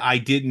 something that I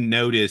didn't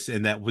notice,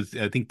 and that was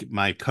I think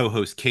my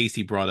co-host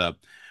Casey brought up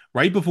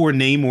right before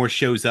Namor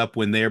shows up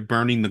when they're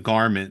burning the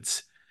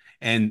garments,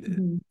 and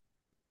Mhm.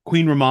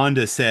 Queen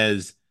Ramonda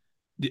says,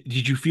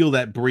 "Did you feel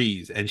that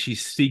breeze?" And she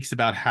speaks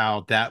about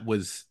how that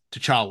was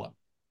T'Challa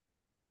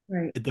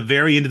Right. at the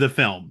very end of the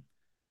film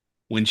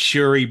when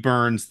Shuri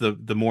burns the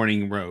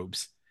mourning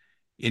robes,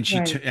 and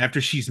Right.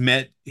 after she's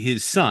met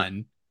his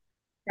son,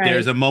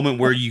 there's Right. a moment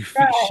where Right.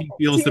 she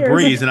feels the Tears.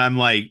 breeze, and I'm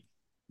like,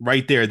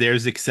 right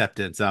there's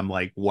acceptance. I'm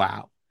like,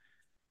 wow,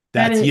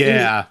 That that's is,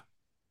 yeah.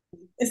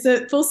 it's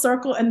a full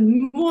circle,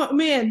 and more,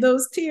 man,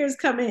 those tears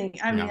coming.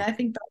 I mean, Yeah. I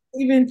think that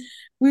even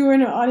we were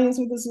in an audience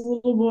with this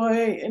little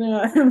boy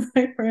and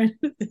my friend,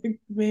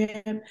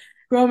 man,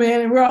 grown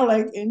man, and we're all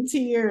like in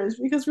tears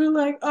because we're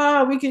like,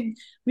 oh,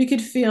 we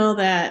could feel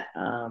that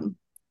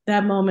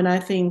that moment. I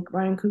think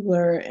Ryan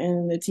Coogler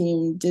and the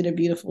team did a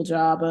beautiful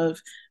job of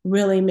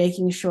really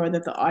making sure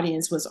that the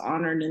audience was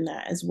honored in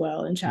that as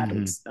well. And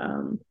Hmm. Chadwick's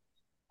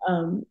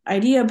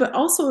idea, but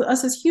also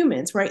us as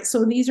humans, right?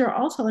 So these are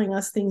all telling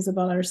us things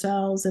about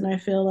ourselves. And I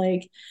feel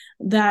like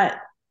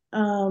that,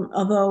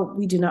 although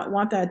we do not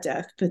want that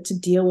death, but to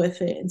deal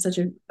with it in such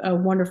a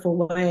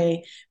wonderful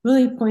way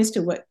really points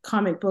to what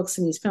comic books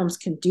and these films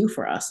can do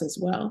for us as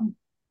well.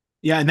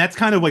 Yeah, and that's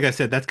kind of like I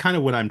said, that's kind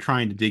of what I'm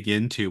trying to dig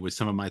into with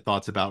some of my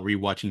thoughts about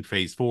rewatching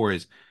Phase 4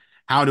 is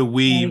how do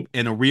we, Right.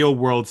 in a real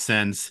world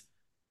sense,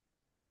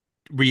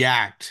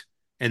 react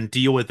and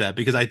deal with that?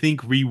 Because I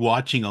think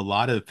rewatching a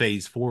lot of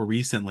Phase 4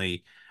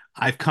 recently,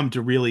 I've come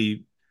to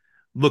really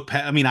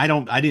I mean,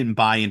 I didn't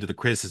buy into the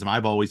criticism.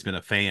 I've always been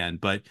a fan,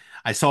 but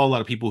I saw a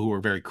lot of people who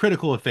were very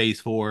critical of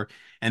Phase 4.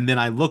 And then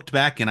I looked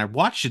back and I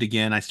watched it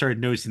again. I started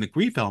noticing the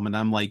grief element.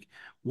 I'm like,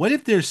 what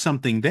if there's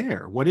something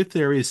there? What if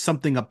there is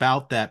something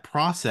about that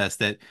process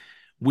that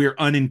we're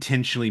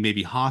unintentionally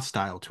maybe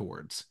hostile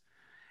towards?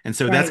 And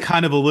so that's Right.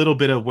 kind of a little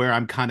bit of where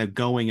I'm kind of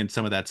going in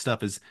some of that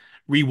stuff is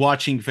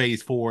rewatching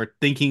Phase 4,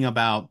 thinking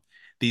about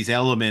these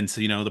elements,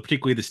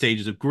 particularly the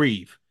stages of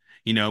grief,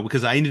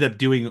 because I ended up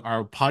doing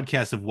our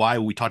podcast of why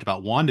we talked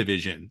about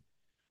WandaVision.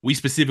 We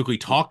specifically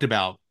talked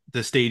about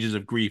the stages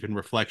of grief and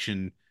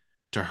reflection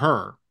to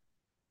her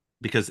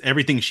because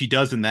everything she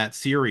does in that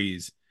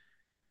series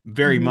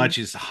very Mm-hmm. much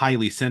is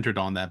highly centered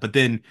on that. But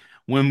then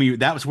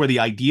that was where the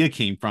idea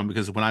came from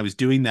because when I was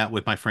doing that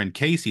with my friend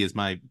Casey as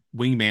my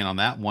wingman on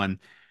that one,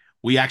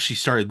 we actually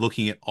started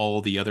looking at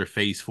all the other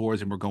phase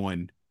fours and we're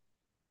going,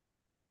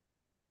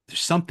 there's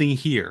something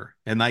here.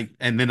 And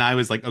then I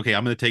was like, okay,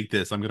 I'm going to take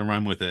this. I'm going to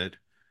run with it.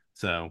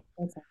 So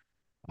Okay.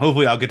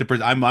 hopefully I'll get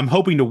to, I'm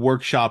hoping to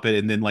workshop it.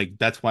 And then like,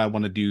 that's why I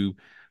want to do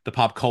the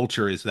pop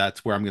culture is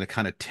that's where I'm going to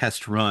kind of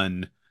test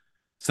run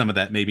some of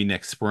that maybe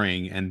next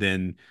spring and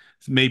then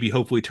maybe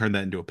hopefully turn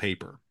that into a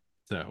paper.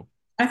 So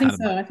I it's think kind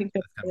of so. I think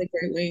that's that's kind a of really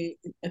great way,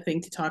 a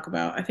thing to talk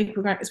about. I think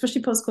we're going,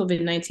 especially post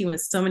COVID-19,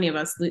 with so many of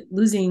us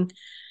losing,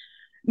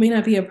 may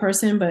not be a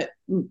person, but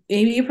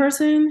maybe a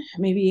person,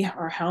 maybe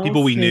our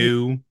people health, we maybe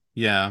knew.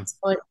 Yeah.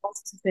 like all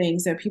sorts of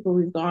things that people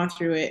we've gone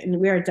through it, and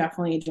we are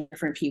definitely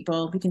different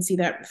people. We can see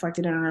that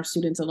reflected in our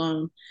students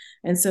alone,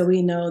 and so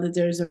we know that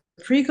there's a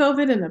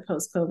pre-COVID and a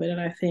post-COVID, and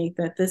I think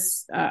that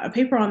this a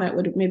paper on that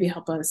would maybe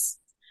help us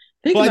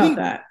think Well, about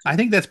that. I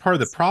think that's part of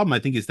the problem. I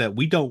think is that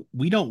we don't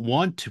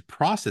want to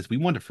process. We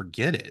want to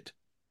forget it.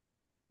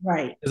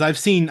 Right, Because I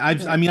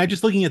right, mean, I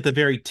just looking at the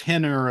very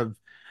tenor of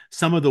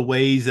some of the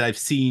ways that I've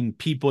seen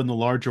people in the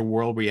larger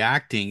world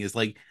reacting is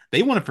like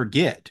they want to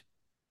forget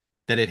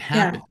that it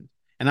yeah. happened.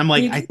 And I'm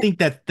like, You I can, think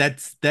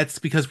that's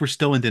because we're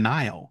still in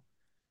denial.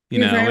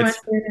 we're very much It's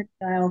in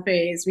a denial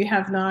phase. We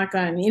have not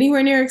gotten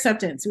anywhere near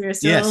acceptance. We are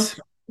still yes.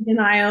 in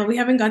denial. We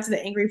haven't got to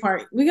the angry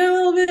part. We got a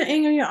little bit of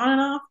anger on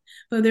and off,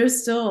 but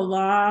there's still a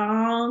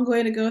long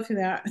way to go through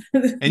that.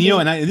 And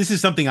this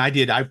is something I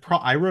did.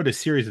 I wrote a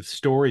series of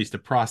stories to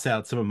process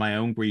out some of my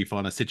own grief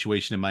on a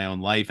situation in my own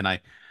life, and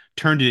I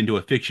turned it into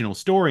a fictional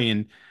story.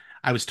 And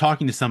I was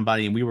talking to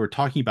somebody, and we were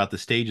talking about the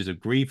stages of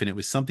grief, and it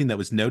was something that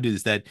was noted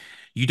is that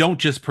you don't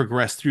just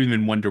progress through them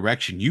in one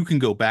direction. You can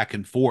go back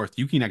and forth.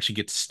 You can actually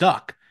get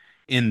stuck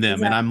in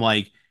them. And Exactly. I'm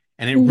like,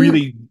 and it Loop.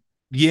 really,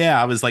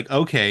 yeah, I was like,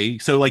 okay,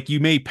 so like you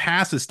may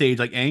pass a stage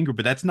like anger,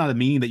 but that's not a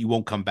meaning that you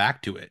won't come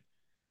back to it,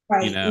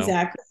 you Right, know?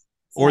 exactly.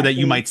 Or that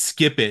you Exactly. might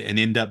skip it and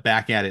end up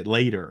back at it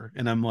later.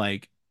 And I'm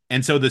like,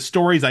 and so the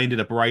stories I ended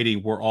up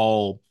writing were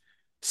all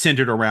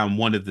centered around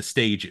one of the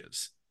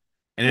stages.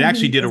 And it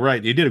actually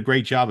Mm-hmm. it did a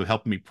great job of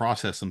helping me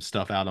process some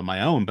stuff out on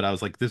my own. But I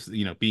was like, this,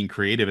 being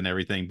creative and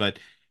everything. But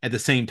at the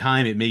same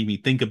time, it made me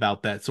think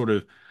about that sort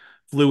of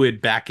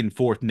fluid back and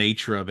forth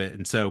nature of it.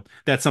 And so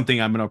that's something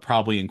I'm going to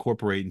probably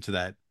incorporate into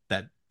that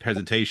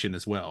presentation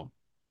as well.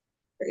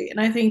 And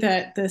I think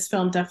that this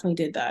film definitely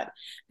did that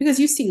because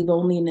you see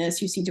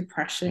loneliness, you see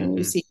depression,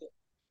 you Hmm. see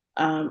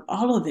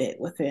all of it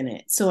within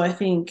it. So I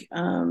think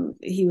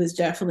he was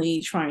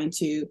definitely trying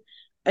to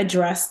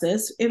address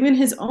this, even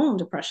his own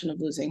depression of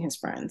losing his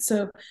friend.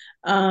 So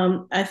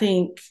I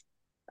think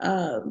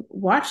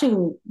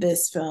watching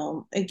this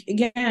film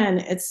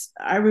again,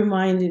 I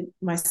reminded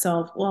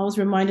myself. Well, I was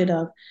reminded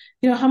of,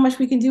 how much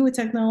we can do with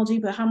technology,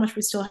 but how much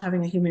we're still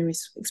having a human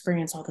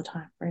experience all the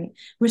time, right?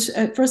 Which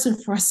first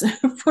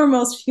and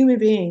foremost, human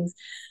beings.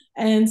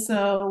 And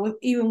so, with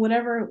even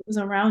whatever was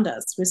around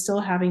us, we're still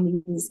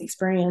having these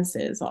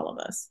experiences, all of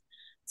us.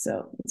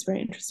 So it's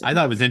very I interesting.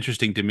 thought it was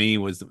interesting to me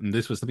was and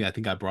this was something I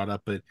think I brought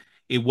up, but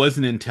it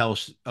wasn't until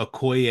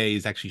Okoye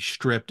is actually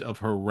stripped of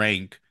her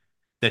rank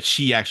that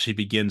she actually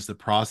begins the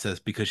process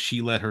because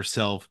she let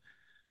herself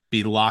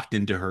be locked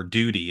into her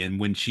duty. And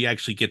when she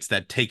actually gets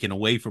that taken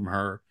away from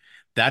her,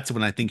 that's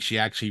when I think she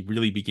actually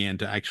really began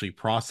to actually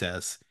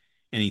process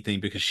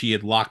anything because she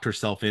had locked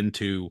herself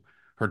into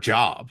her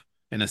job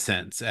in a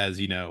sense, as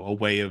you know, a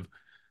way of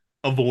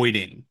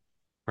avoiding Mhm.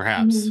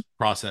 perhaps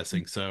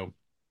processing. So,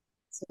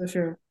 So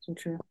true. So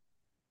true.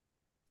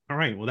 all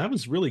right, well, that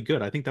was really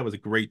good. I think that was a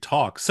great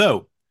talk.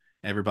 So,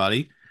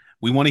 everybody,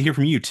 we want to hear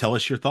from you. Tell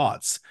us your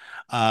thoughts.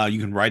 You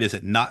can write us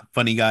at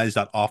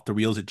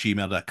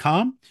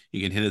notfunnyguys.offthereels@gmail.com.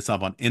 You can hit us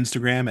up on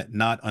Instagram at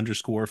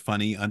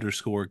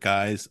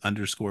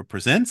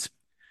not_funny_guys_presents.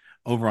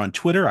 Over on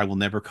Twitter, I will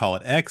never call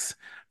it X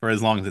for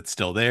as long as it's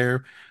still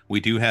there. We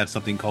do have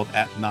something called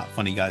at Not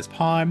Funny Guys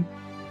Pod.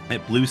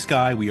 At Blue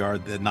Sky, we are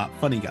the Not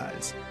Funny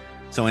Guys.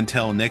 So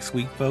until next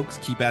week, folks,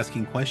 keep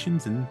asking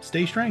questions and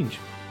stay strange.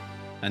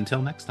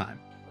 Until next time.